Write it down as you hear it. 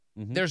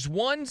There's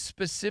one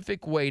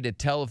specific way to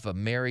tell if a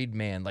married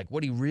man, like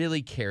what he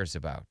really cares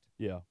about.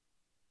 Yeah.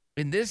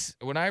 And this,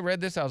 when I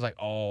read this, I was like,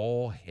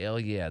 oh, hell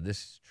yeah, this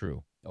is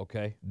true.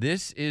 Okay.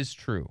 This is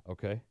true.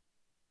 Okay.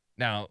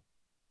 Now,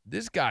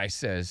 this guy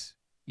says,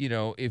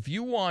 if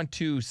you want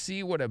to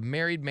see what a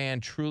married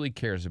man truly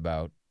cares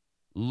about,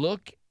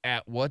 look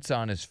at what's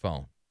on his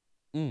phone.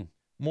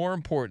 More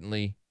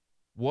importantly,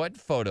 what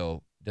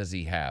photo does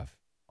he have?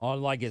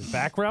 On like his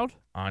background?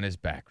 On his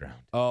background.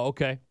 Oh,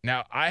 okay.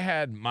 Now, I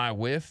had my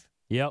whiff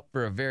Yep.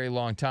 for a very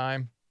long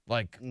time.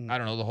 Like, I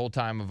don't know, the whole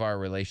time of our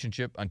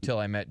relationship until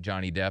I met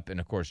Johnny Depp. And,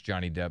 of course,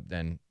 Johnny Depp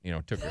then,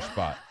 took her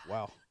spot.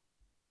 Wow.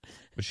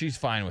 But she's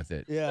fine with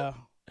it. Yeah.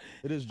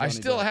 It is. I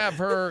still have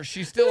her.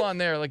 She's still on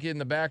there, like in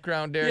the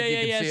background, Derek.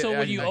 You can see So it.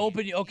 when you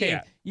open,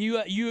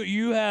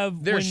 you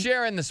have. They're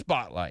sharing the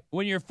spotlight.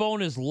 When your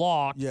phone is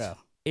locked. Yeah.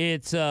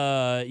 It's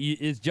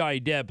Johnny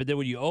Depp, but then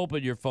when you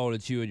open your phone,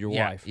 it's you and your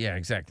wife. Yeah,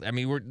 exactly. I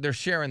mean, they're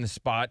sharing the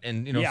spot,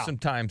 and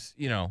sometimes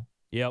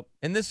Yep.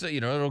 And this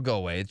it'll go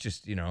away. It's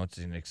just it's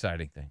an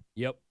exciting thing.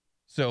 Yep.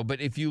 So,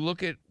 but if you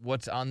look at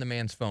what's on the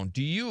man's phone,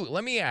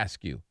 let me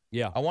ask you.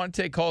 Yeah. I want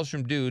to take calls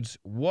from dudes.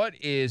 What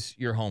is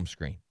your home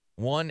screen?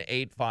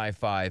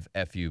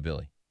 1-855-FU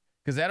Billy,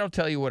 because that'll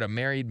tell you what a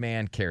married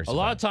man cares about. A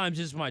lot of times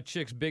it's my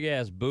chick's big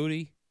ass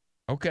booty.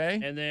 Okay.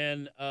 And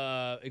then,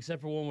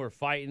 except for when we're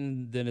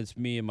fighting, then it's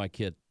me and my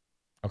kid.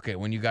 Okay,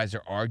 when you guys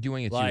are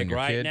arguing, it's you and your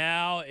right kid?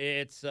 now,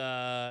 it's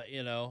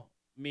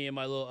me and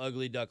my little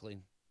ugly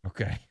duckling.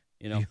 Okay.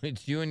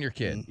 It's you and your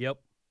kid. Yep.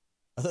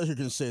 I thought you were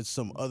gonna say it's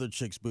some other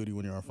chick's booty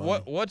when you're on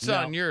phone. What's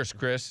on yours,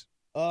 Chris?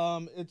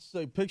 It's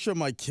a picture of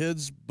my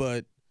kids,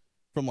 but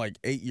from like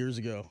 8 years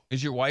ago.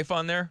 Is your wife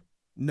on there?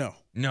 No.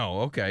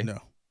 No. Okay. No.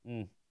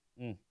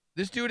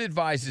 This dude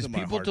advises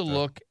people to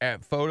look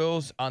at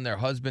photos on their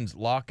husband's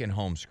lock and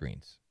home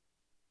screens.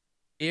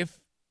 If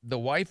the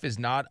wife is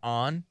not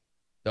on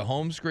the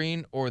home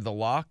screen or the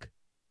lock,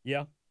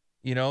 yeah,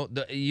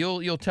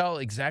 you'll tell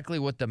exactly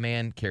what the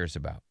man cares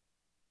about.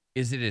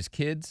 Is it his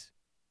kids?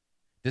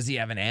 Does he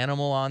have an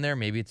animal on there?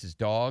 Maybe it's his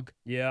dog.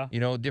 Yeah.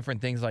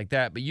 Different things like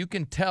that. But you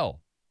can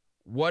tell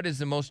what is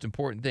the most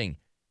important thing.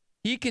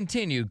 He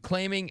continued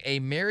claiming a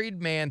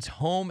married man's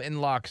home and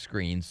lock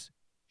screens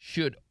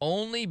should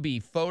only be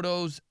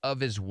photos of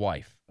his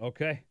wife.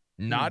 Okay.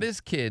 Not his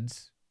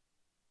kids,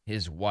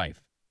 his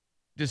wife.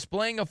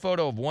 Displaying a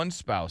photo of one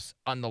spouse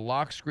on the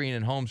lock screen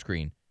and home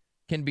screen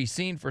can be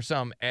seen for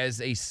some as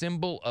a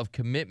symbol of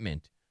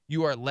commitment.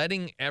 You are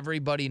letting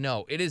everybody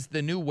know. It is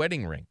the new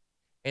wedding ring,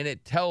 and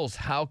it tells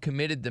how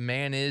committed the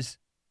man is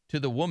to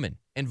the woman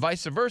and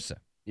vice versa.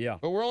 Yeah.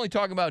 But we're only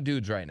talking about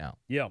dudes right now.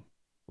 Yeah.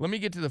 Let me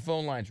get to the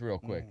phone lines real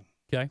quick.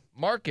 Okay.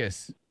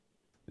 Marcus,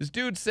 this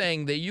dude's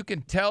saying that you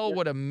can tell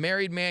what a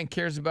married man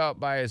cares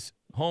about by his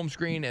home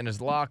screen and his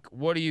lock.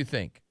 What do you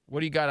think? What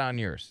do you got on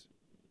yours?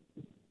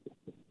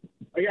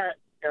 I got,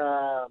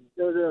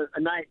 there was a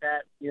night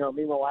that, me and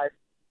my wife,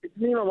 it's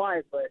me and my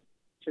wife, but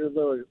she was a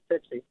little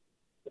tipsy.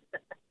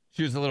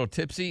 She was a little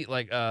tipsy.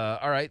 Like,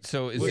 all right.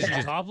 So is was she she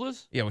just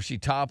topless? Yeah. Was she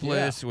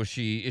topless? Yeah.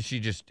 Is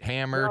she just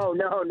hammered?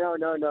 No.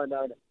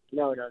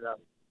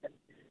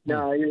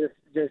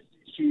 Just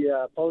she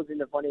posed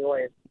in a funny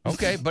way.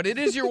 Okay, but it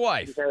is your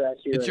wife.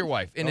 It's your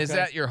wife. And is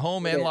that your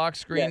home and lock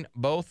screen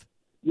both?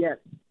 Yes.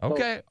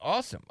 Okay, both.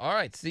 awesome. All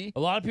right, see? A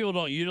lot of people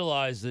don't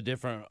utilize the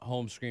different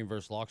home screen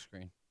versus lock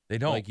screen. They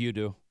don't. Like you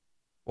do.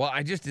 Well,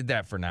 I just did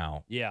that for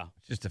now. Yeah.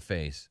 It's just a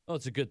phase. Oh,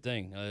 it's a good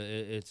thing.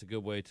 It's a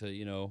good way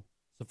to,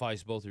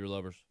 suffice both of your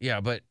lovers. Yeah,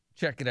 but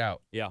check it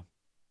out. Yeah.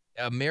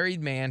 A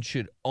married man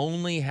should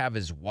only have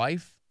his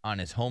wife on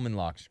his home and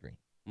lock screen.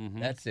 Mm-hmm.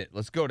 That's it.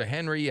 Let's go to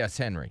Henry. Yes,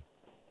 Henry.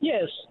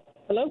 Yes.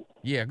 Hello?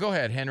 Yeah, go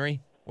ahead,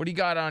 Henry. What do you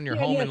got on your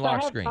home and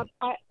lock screen?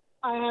 I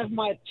have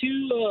my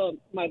two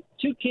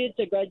kids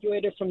that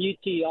graduated from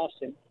UT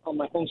Austin on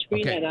my home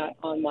screen, and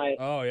on my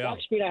lock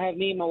screen I have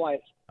me and my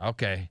wife.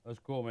 Okay. That's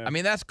cool, man. I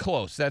mean, that's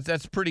close.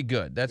 That's pretty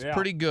good. That's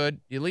pretty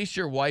good. At least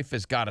your wife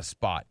has got a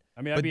spot.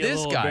 I mean, I'd be a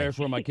little embarrassed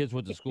where my kids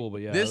went to school,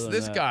 but yeah.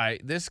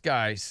 This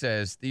guy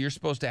says that you're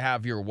supposed to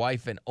have your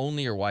wife and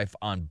only your wife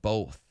on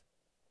both.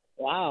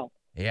 Wow.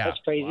 Yeah.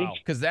 That's crazy.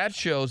 Because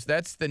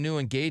that's the new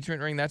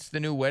engagement ring. That's the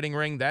new wedding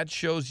ring. That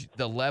shows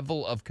the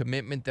level of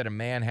commitment that a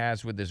man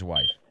has with his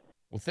wife.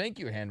 Well, thank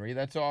you, Henry.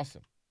 That's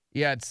awesome.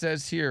 Yeah, it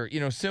says here,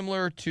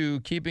 similar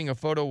to keeping a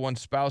photo of one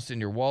spouse in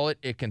your wallet,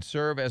 it can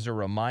serve as a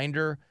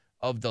reminder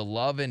of the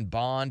love and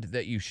bond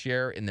that you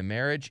share in the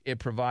marriage. It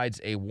provides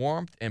a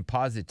warmth and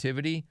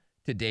positivity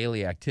to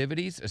daily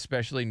activities,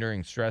 especially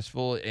during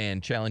stressful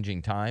and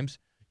challenging times.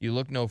 You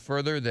look no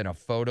further than a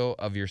photo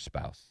of your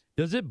spouse.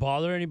 Does it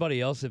bother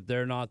anybody else if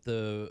they're not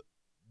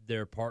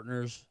their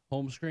partner's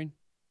home screen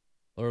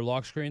or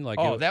lock screen?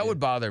 Like, that would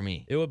bother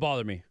me. It would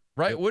bother me.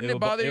 Right? Wouldn't it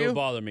bother you? It would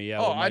bother me,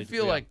 yeah. Oh, I'd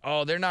feel like,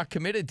 they're not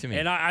committed to me.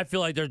 And I feel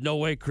like there's no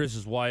way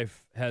Chris's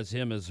wife has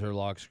him as her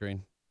lock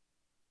screen.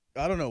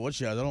 I don't know what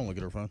she has. I don't look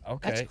at her phone.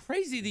 Okay. That's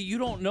crazy that you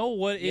don't know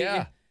what it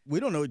is. We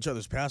don't know each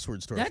other's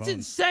passwords to our That's phones.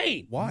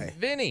 insane. Why?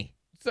 Vinny.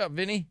 What's up,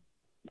 Vinny?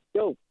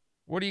 Yo.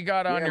 What do you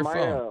got on your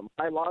phone?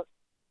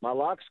 My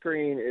lock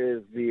screen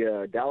is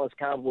the Dallas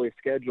Cowboys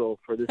schedule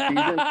for this season,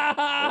 and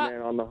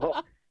then on the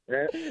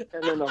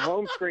the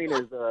home screen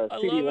is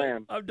CeeDee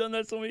Lamb. I've done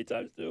that so many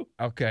times too.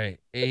 Okay,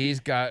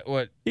 he's got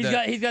what? He's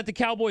got the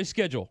Cowboys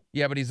schedule.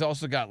 Yeah, but he's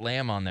also got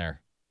Lamb on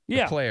there.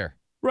 Yeah, player.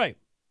 Right.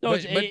 No,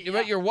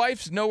 but your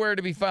wife's nowhere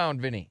to be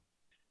found, Vinny.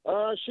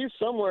 She's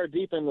somewhere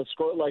deep in the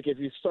scroll. Like if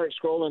you start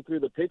scrolling through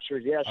the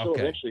pictures, she'll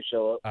eventually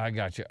show up. I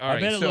got you. All I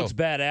right, bet it looks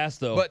badass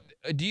though. But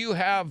do you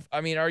have?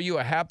 I mean, are you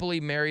a happily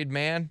married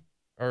man,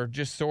 or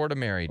just sort of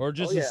married, or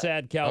just a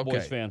sad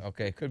Cowboys fan?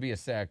 Okay, could be a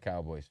sad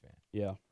Cowboys fan. Yeah.